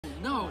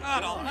No.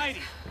 God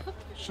almighty.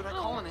 Should I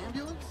call an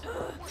ambulance?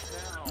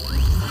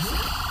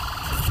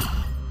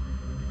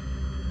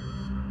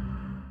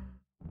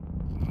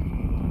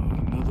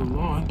 Another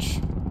launch.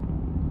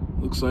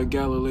 Looks like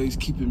Galilee's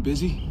keeping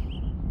busy.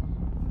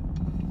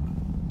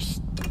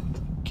 Psst.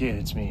 Kid,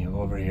 it's me. I'm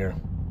over here.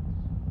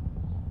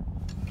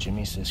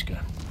 Jimmy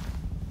Siska.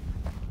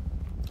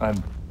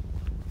 I'm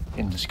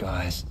in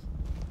disguise.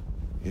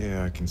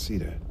 Yeah, I can see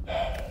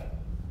that.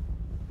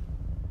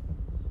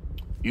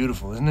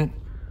 Beautiful, isn't it?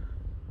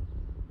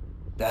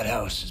 That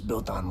house is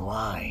built on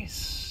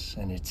lies,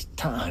 and it's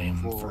time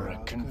for a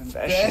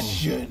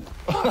confession.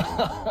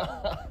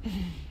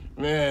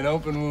 Man,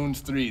 Open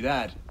Wounds 3,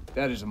 that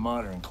is a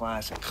modern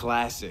classic.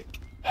 Classic.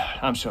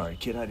 I'm sorry,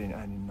 kid. I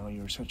didn't know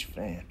you were such a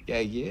fan.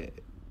 Yeah,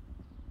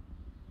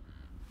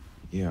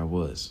 I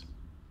was.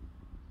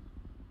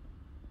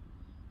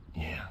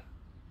 Yeah.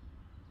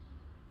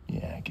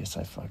 Yeah, I guess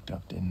I fucked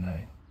up, didn't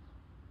I?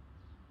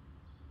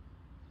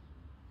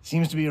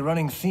 Seems to be a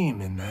running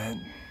theme in that.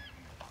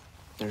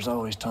 There's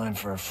always time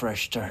for a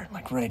fresh start,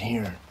 like right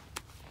here.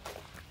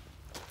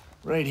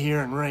 Right here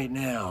and right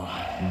now.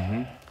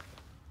 Mm-hmm.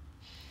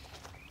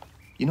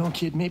 You know,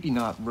 kid, maybe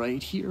not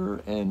right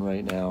here and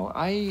right now.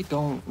 I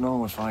don't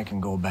know if I can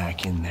go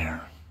back in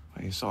there.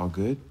 Hey, it's all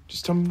good.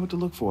 Just tell me what to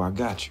look for. I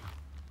got you.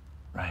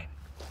 Right.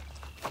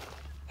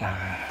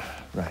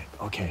 Right,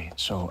 okay.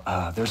 So,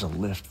 there's a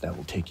lift that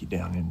will take you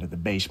down into the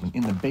basement.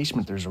 In the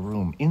basement, there's a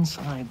room.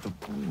 Inside the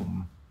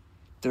room,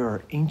 there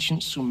are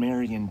ancient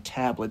Sumerian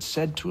tablets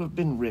said to have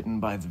been written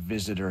by the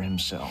visitor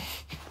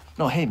himself.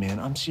 No, hey, man,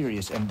 I'm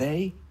serious. And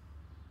they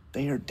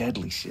are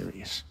deadly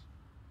serious.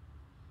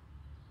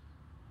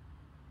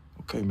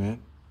 Okay, man.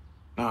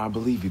 Nah, I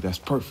believe you. That's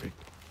perfect.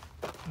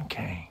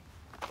 Okay.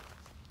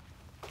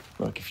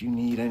 Look, if you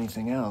need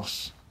anything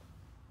else,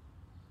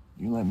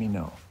 you let me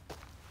know.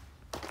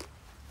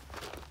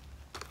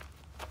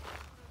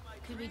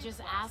 Could we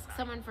just ask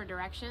someone for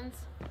directions?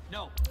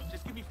 No,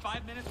 just give me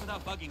 5 minutes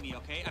without bugging me,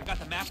 okay? I've got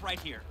the map right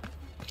here.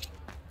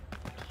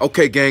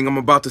 Okay, gang, I'm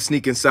about to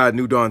sneak inside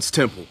New Dawn's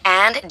temple.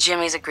 And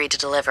Jimmy's agreed to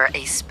deliver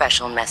a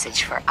special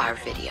message for our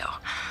video.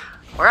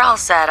 We're all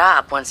set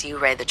up once you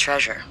raid the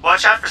treasure.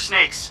 Watch out for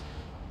snakes.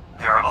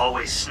 There are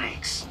always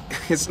snakes.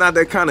 It's not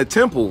that kind of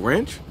temple,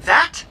 Wrench.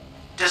 That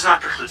does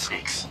not preclude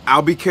snakes.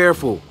 I'll be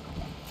careful.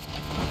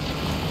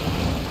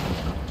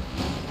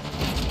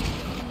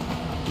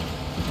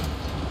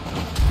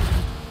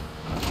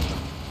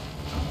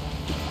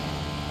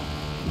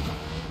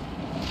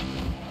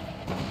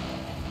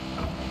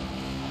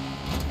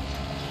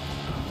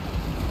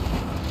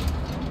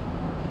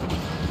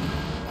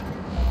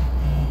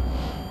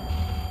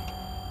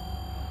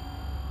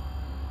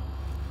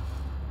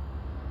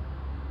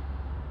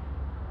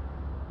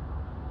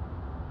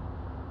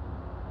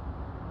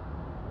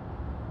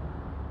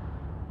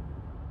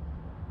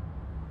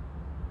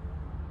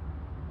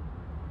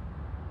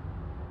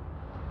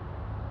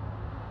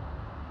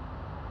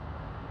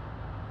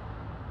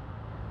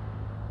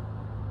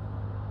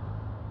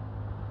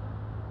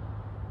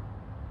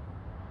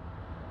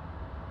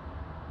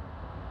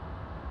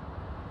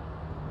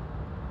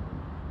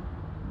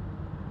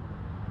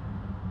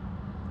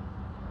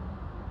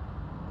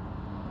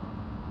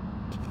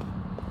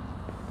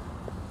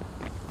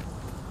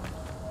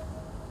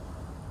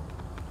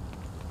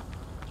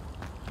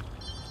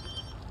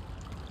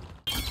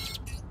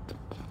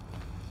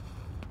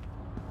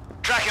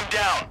 Track him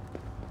down.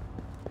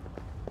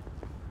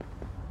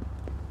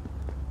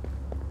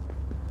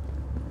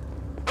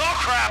 Oh,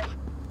 crap!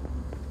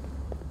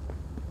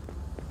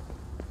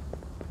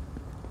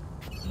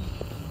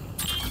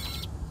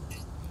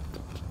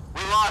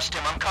 We lost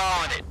him. I'm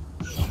calling it.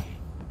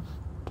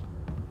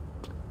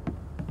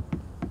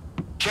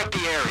 Check the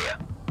area.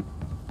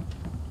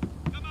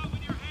 Come out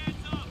with your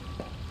hands up!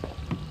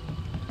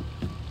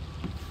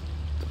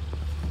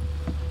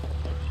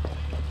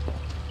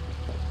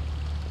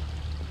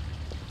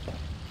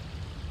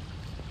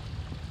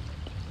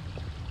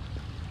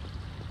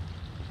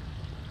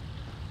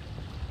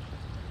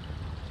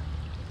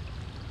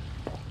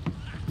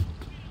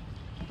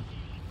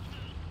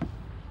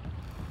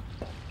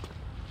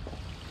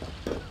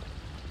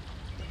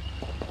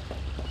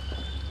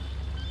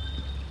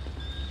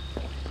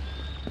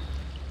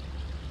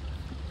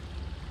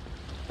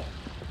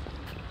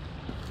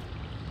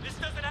 This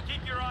doesn't have to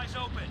keep your eyes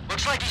open.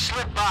 Looks like he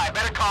slipped by.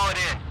 Better call it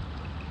in.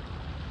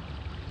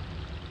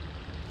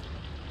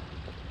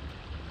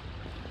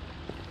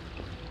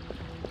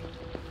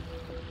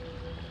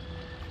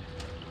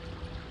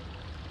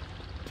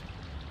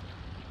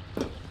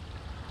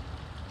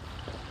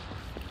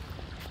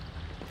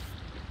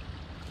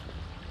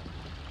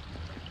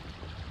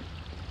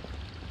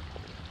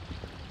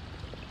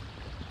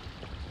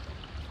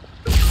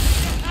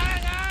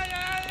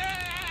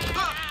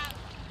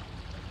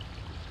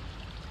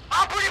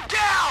 I'll put him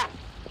down!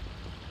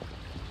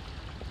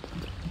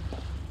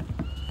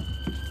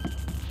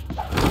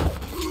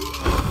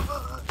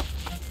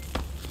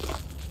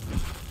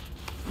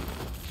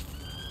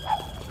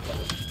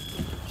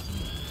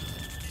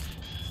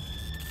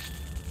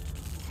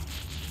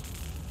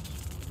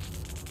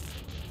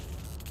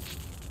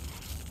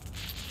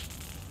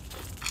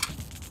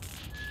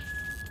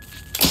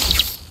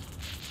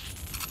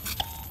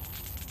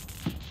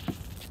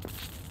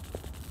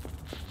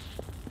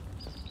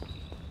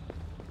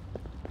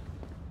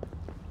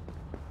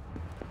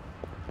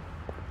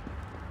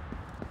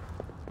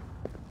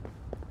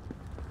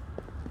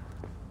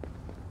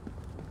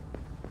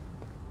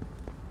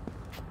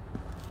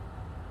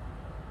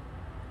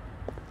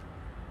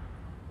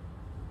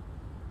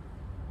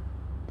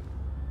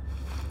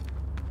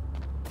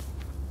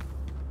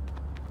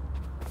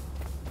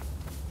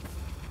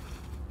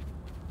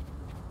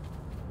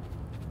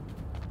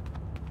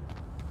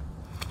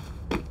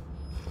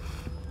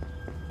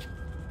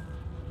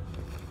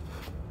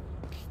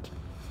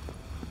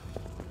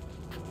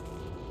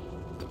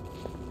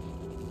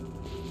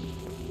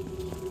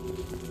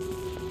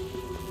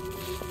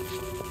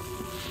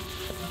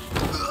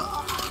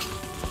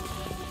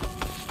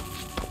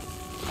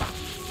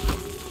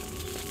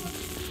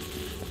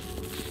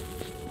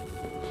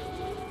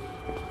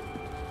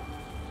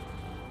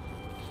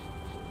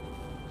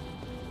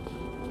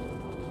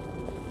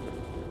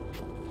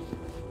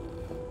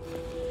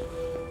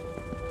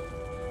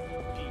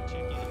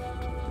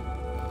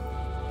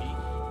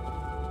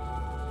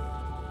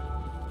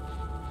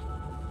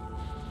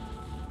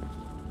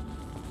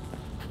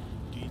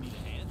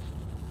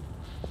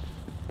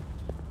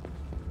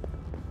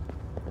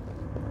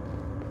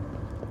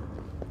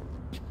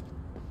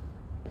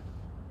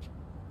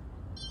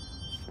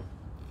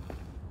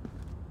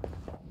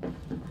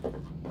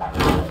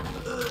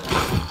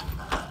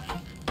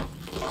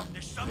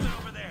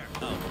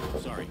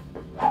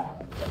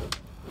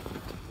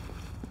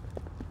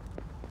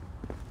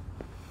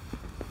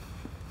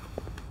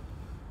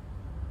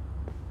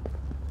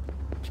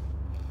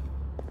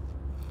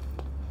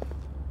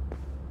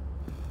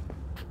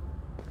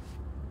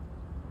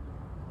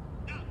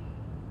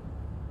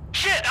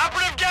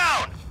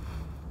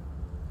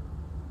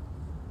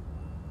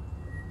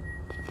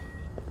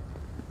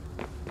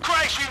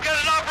 Advice, we've got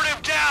an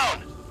operative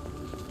down!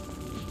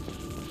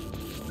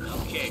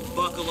 Okay,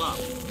 buckle up.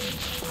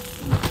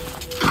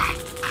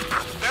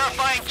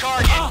 Verifying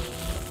target.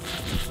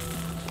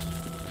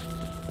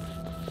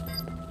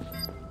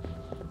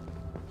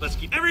 Let's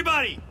keep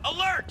everybody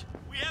alert!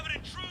 We have an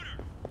intruder!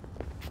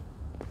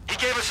 He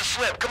gave us a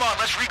slip. Come on,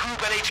 let's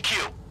regroup at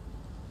HQ.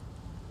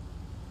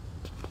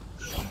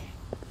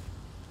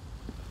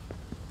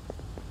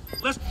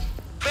 Let's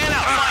Fan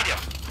out, find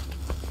him.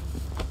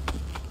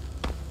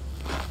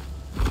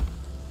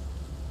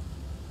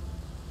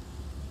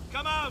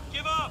 come out,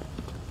 give up!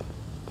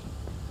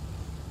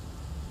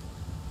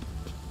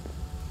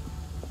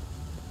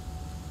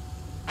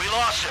 We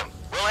lost him.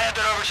 We'll hand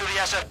it over to the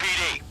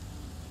SFPD.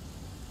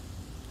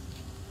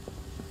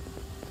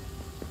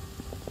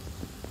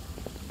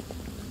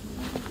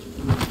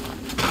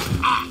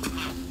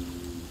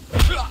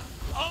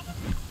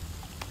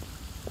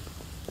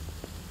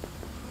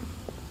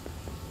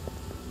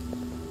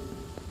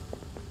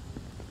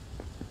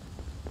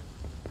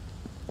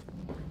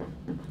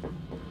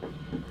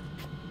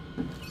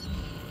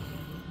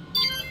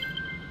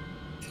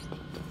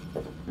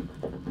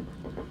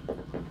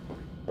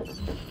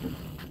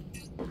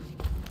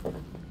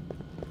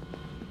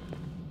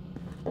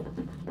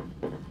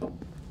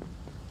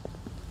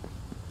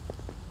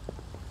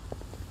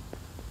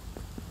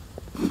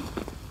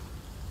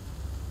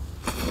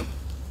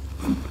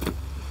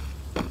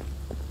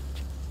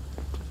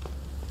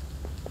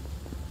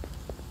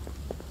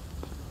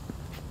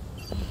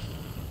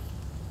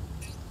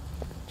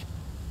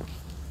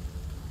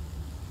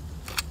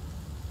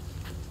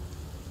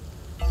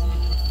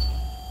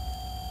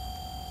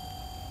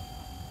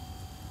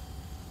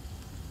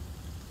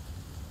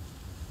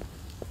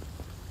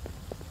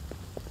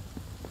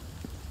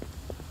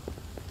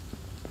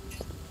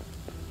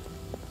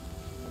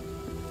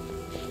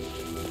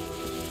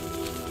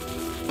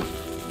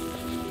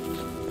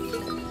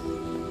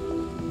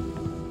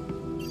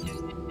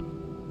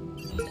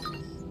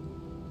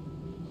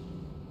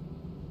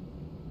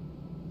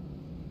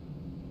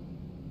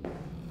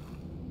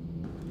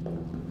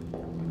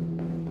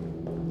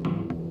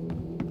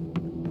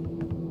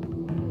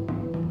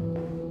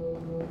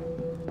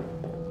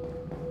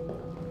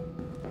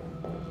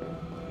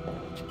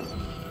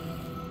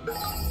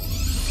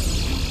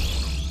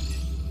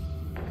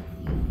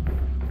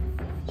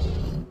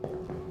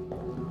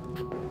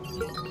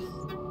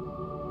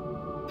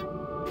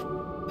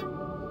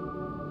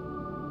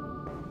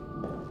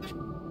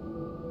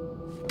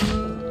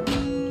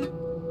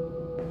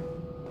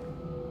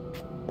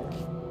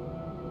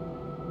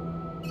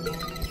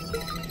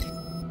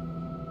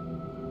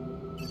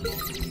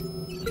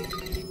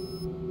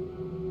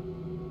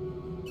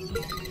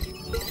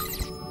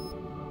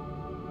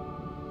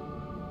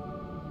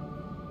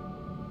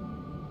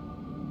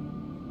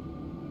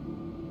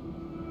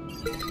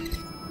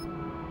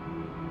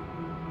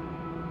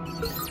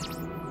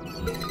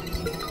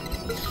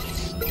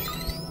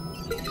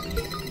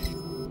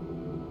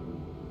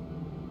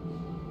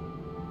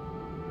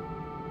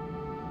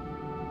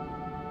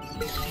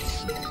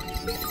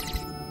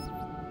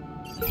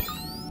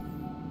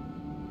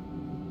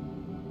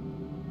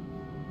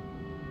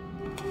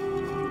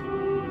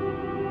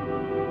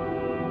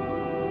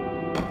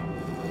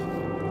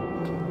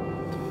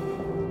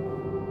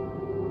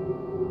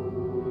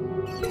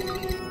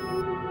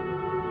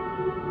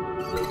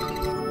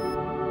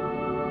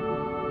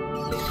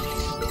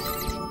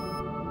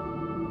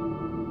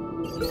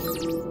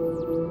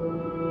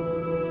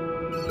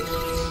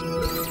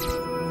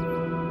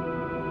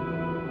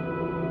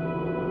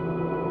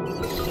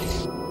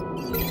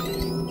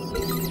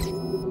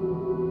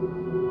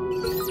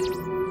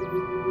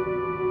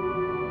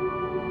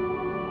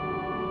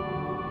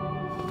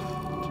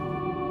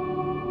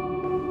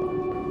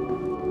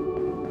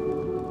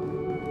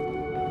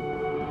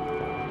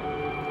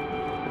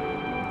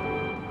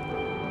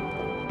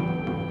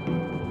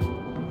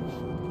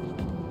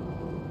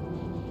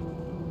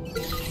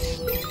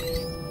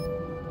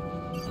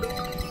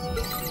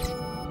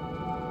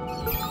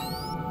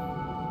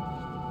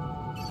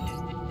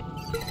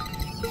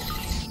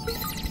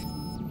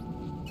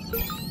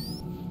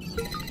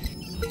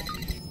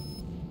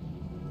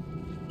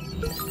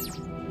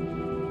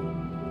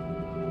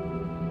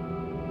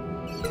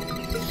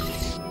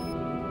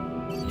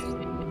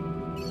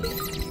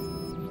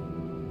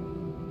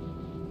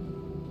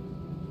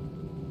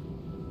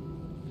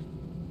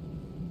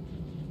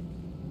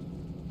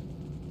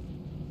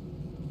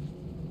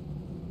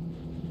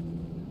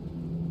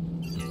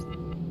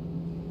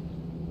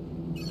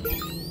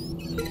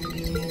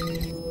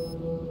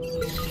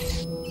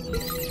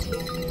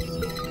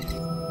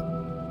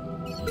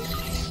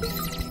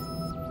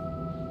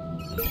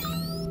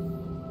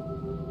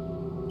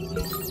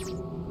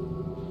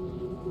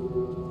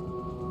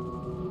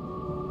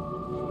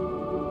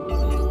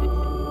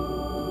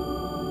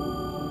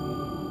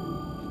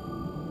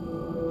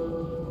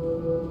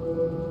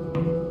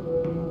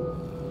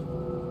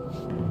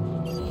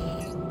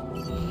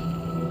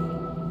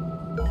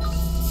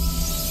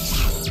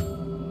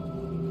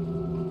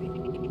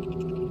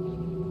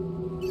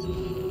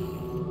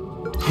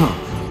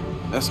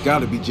 That's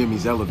gotta be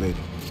Jimmy's elevator.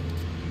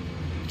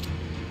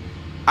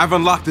 I've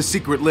unlocked the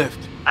secret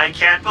lift. I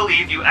can't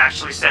believe you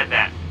actually said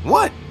that.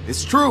 What?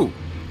 It's true.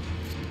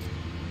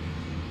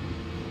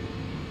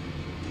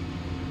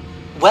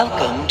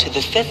 Welcome to the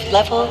 5th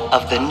level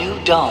of the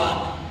New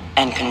Dawn,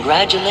 and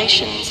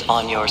congratulations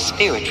on your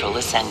spiritual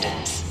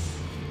ascendance.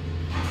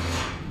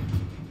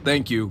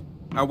 Thank you.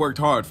 I worked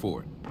hard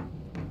for it.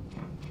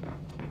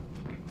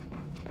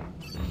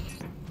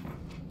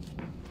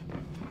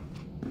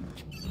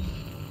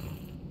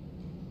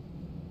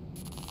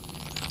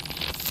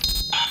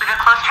 With a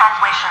close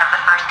translation of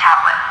the first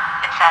tablet,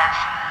 it says,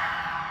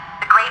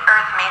 "The Great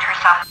Earth made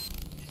herself."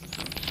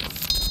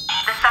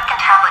 The second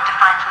tablet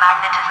defines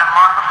magnetism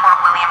long before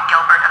William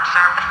Gilbert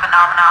observed the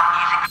phenomenon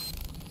using.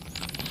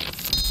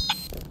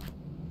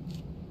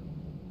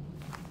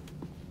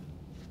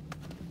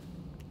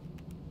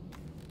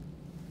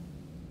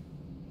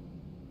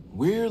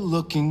 We're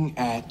looking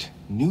at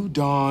New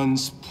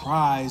Dawn's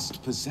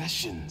prized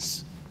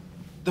possessions.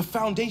 The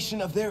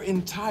foundation of their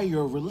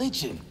entire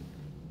religion.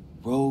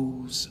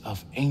 Rows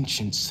of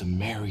ancient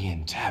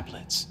Sumerian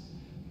tablets.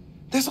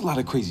 There's a lot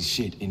of crazy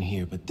shit in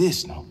here, but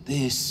this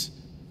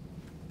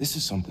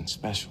is something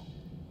special.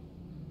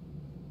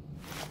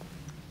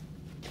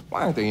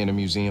 Why aren't they in a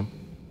museum?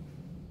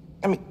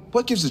 I mean,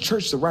 what gives the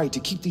church the right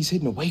to keep these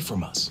hidden away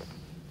from us?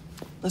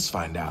 Let's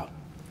find out.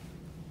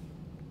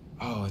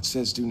 Oh, it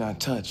says do not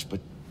touch,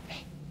 but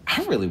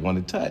I really want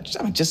to touch.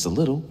 I mean, just a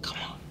little. Come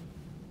on.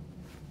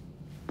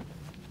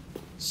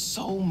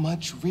 So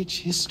much rich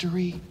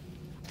history.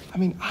 I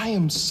mean, I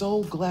am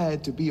so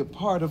glad to be a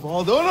part of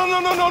all the—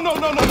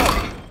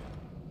 No.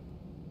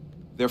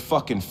 They're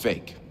fucking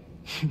fake.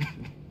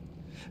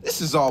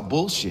 This is all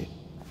bullshit.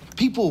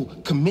 People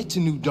commit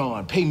to New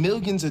Dawn, pay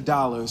millions of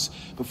dollars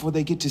before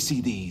they get to see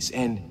these,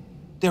 and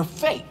they're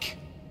fake.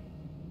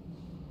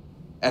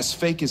 As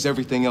fake as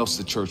everything else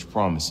the church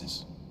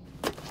promises.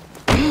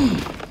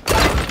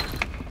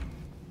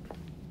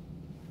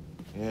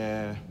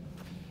 Yeah.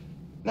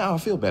 Now I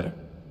feel better.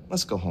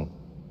 Let's go home.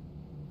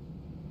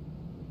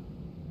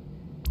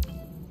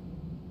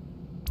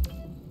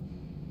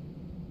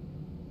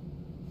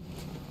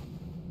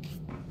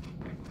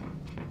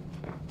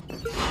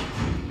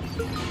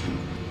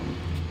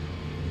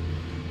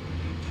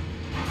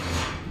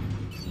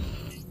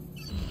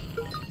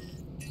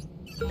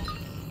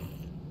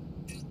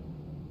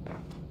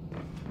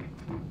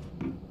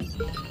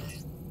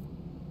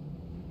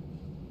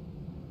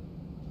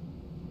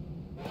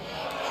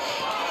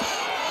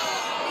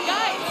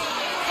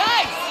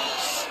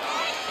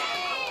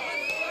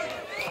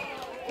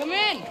 Come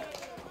in.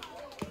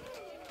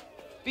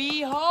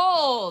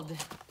 Behold.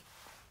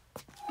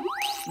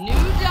 New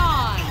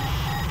Dawn.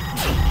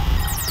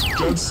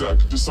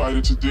 DedSec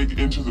decided to dig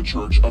into the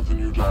Church of the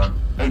New Dawn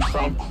and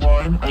found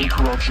crime and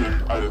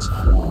corruption at its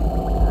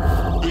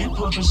core. They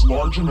purchased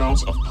large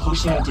amounts of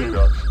personal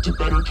data to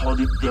better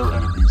target their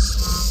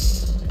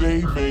enemies.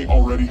 They may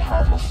already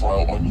have a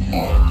file on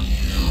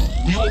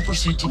you. We will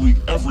proceed to leak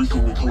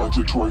everything we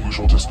collected to our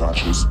usual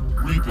dispatches.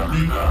 Read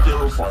them,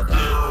 verify them.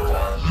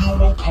 You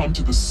will come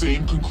to the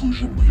same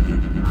conclusion we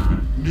did.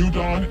 New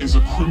Dawn is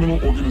a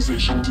criminal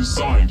organization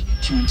designed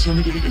to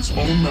intimidate its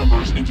own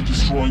members into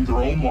destroying their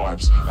own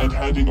lives and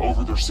handing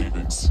over their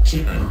savings.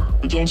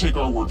 But don't take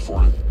our word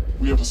for it.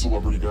 We have a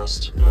celebrity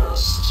guest.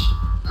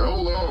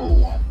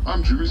 Hello,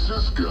 I'm Jimmy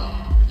Siska.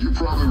 You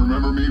probably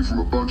remember me from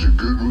a bunch of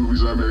good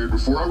movies I made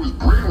before I was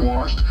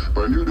brainwashed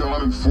by New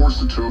Dawn and forced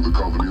to toe the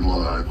company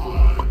line.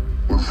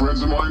 When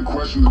friends of mine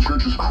questioned the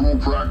church's cruel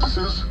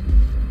practices,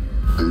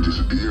 they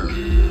disappeared.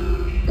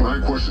 When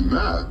I questioned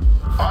that,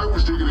 I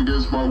was taken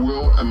against my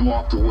will and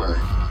locked away.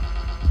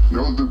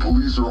 Know that the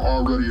police are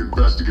already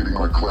investigating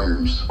my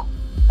claims.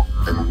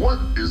 And what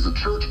is the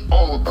church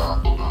all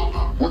about?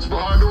 What's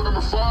behind door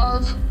number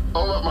 5?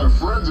 I'll let my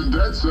friends in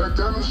DedSec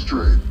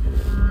demonstrate.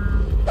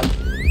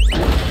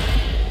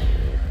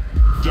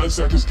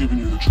 DedSec has given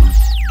you the truth.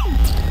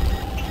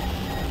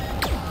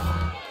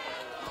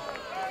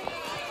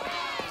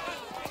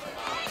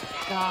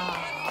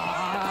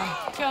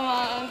 Come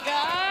on,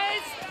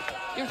 guys.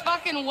 You're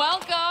fucking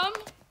welcome.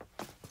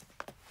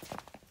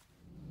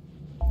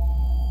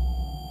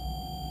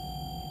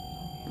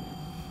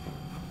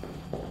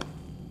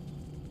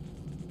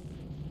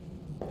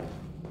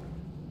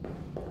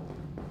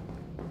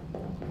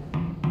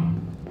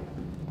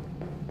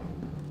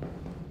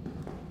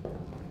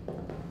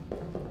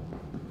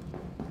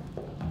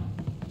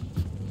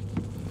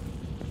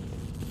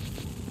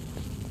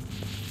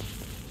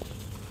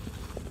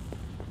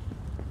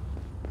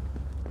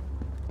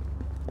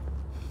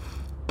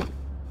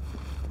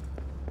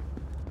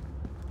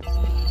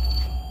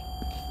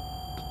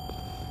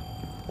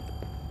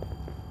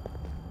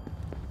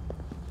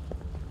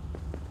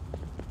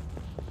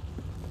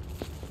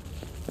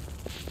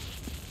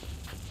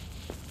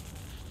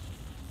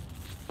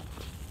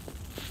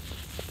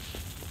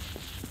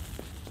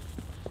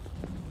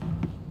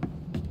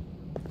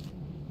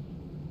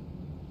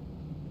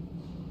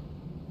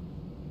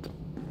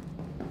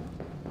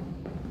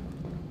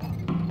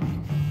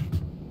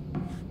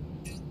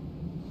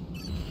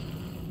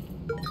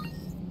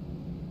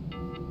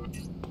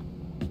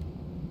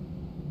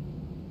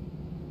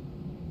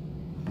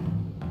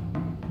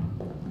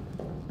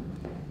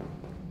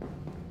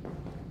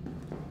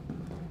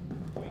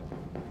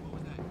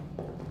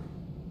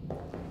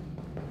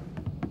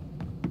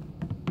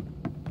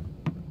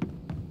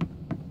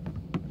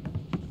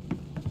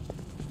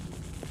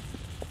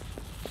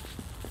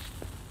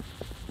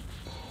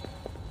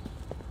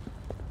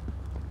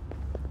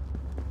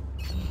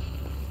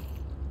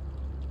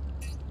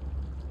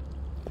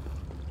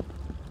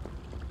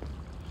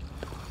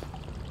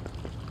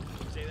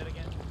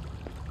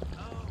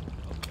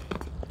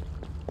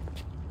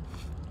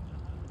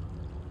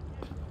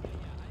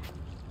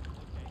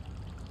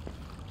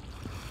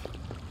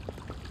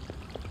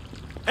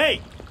 Hey!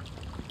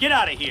 Get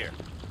out of here!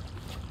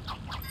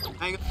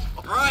 Hang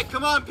on. Alright,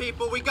 come on,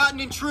 people. We got an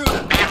intruder.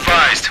 Be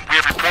advised, we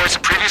have reports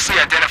of previously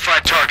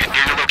identified target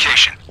near your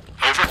location.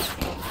 Over.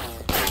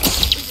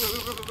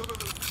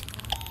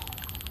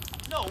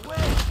 No way!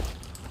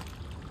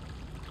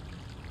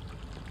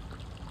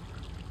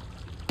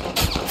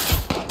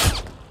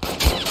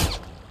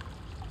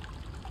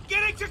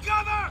 Getting to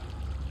cover!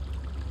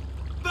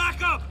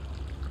 Backup!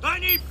 I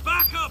need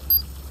backup!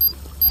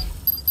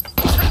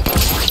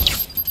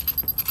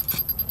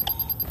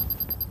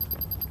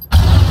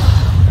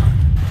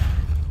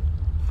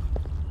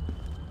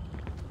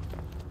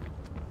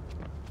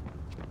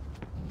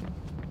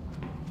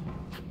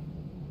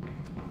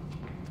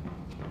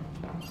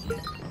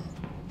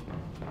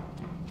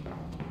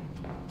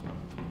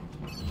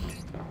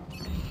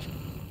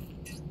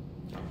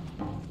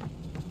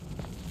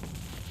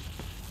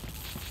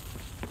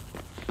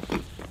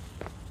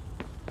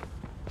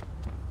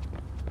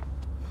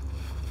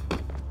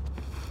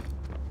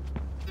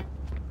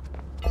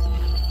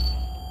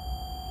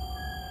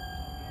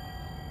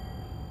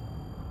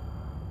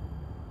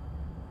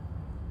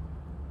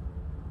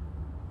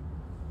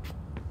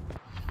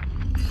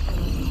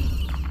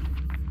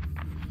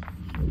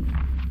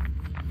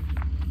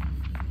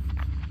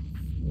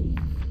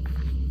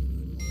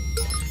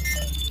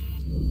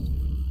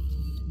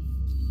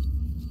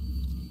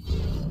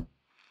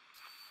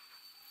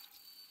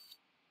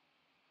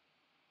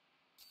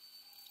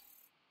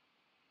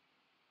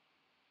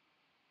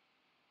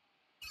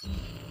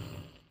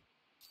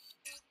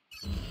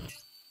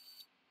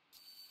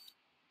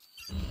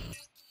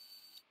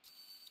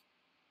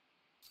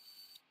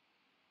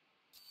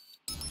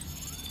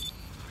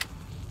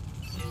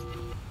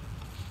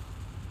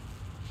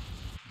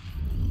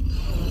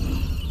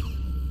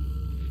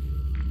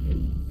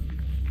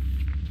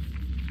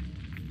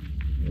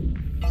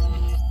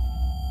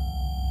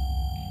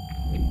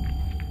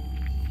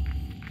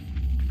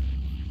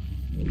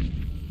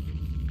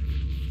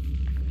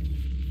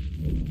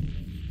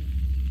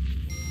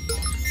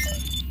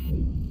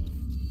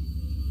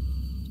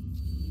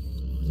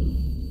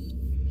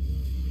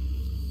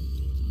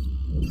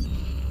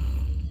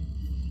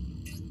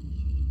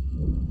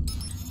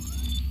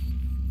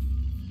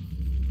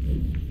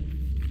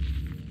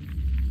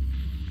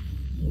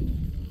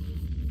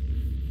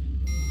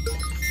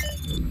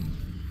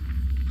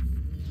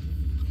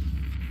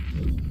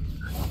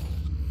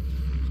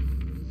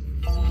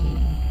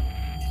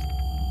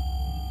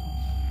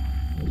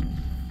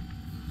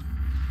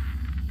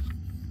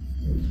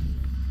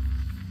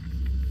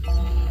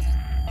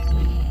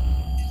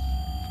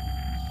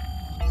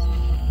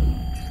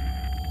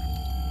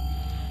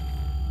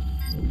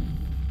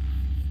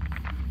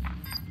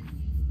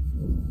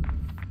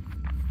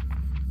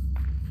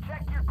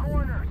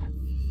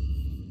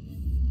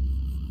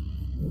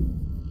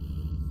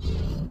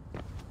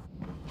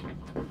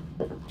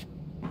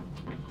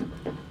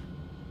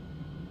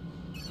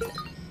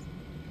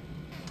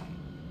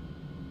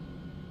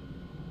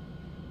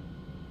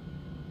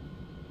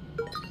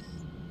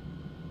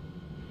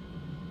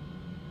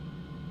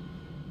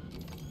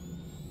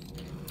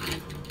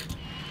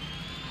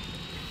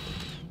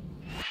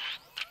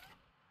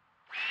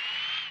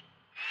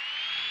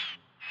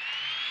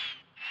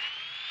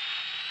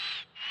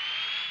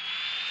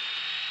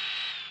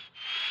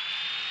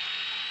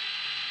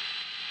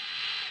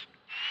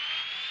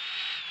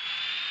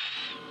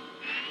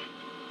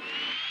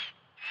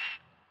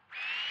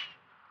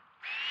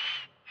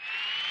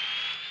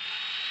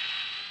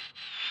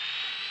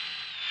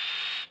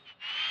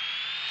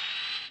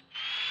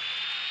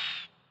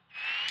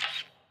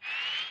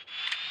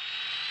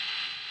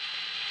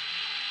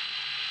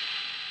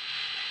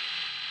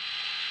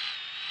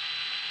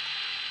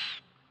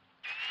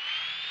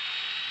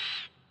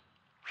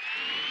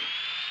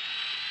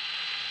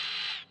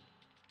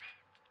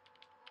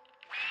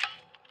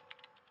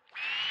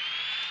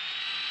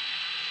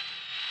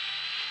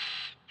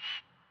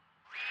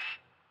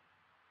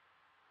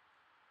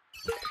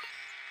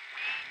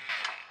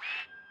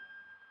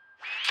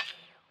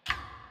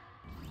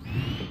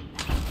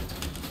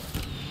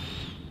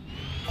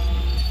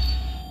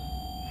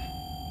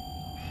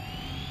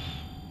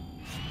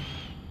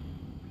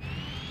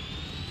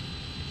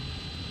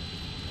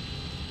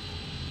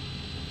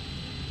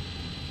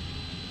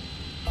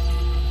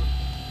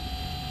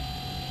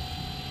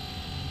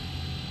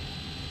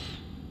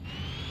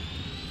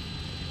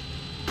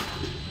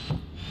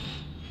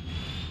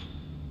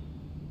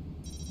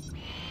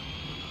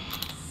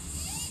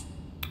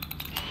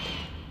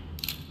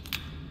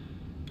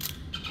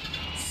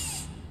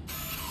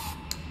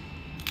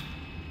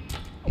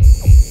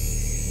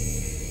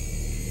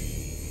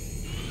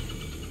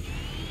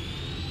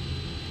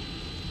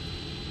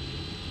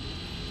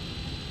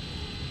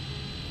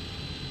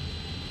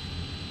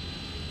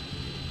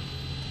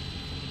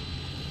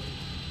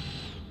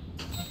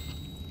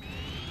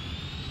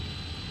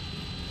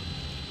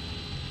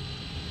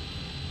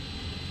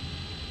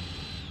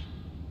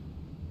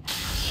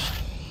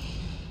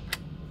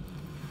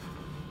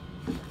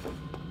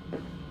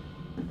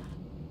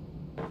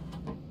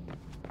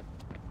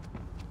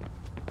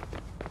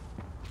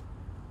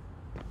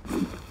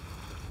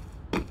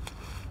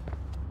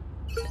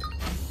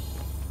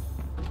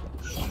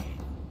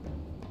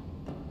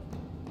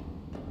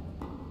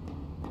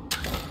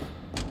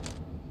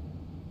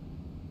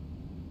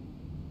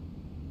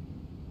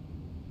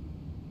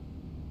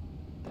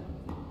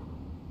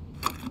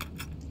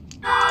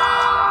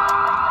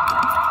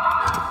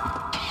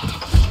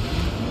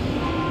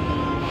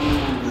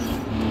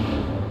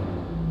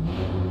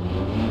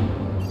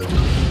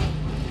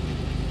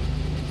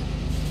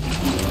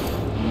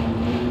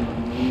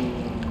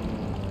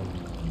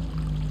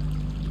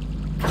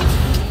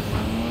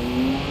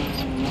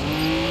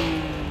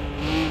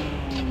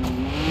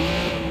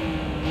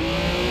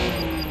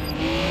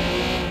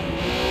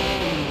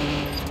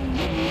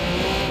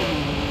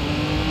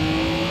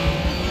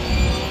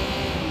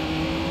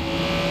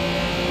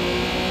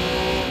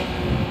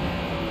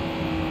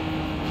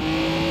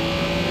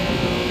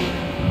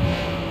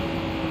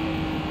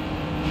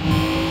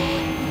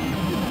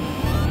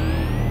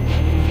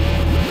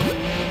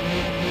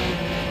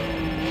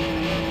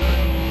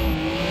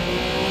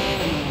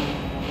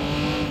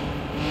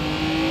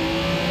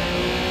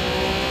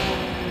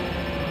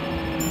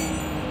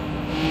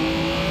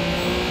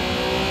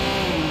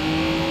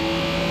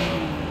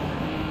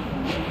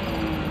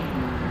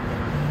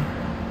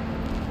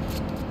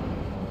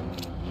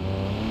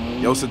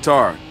 No,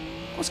 Satara.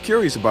 I was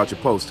curious about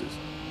your posters.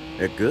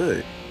 They're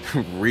good.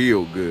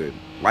 Real good.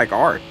 Like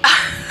art.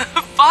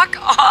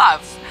 Fuck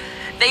off.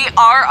 They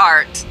are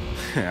art.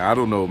 I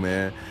don't know,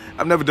 man.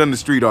 I've never done the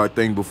street art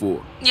thing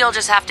before. You'll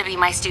just have to be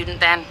my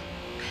student then.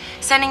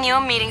 Sending you a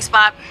meeting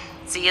spot.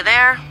 See you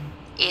there,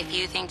 if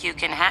you think you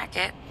can hack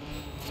it.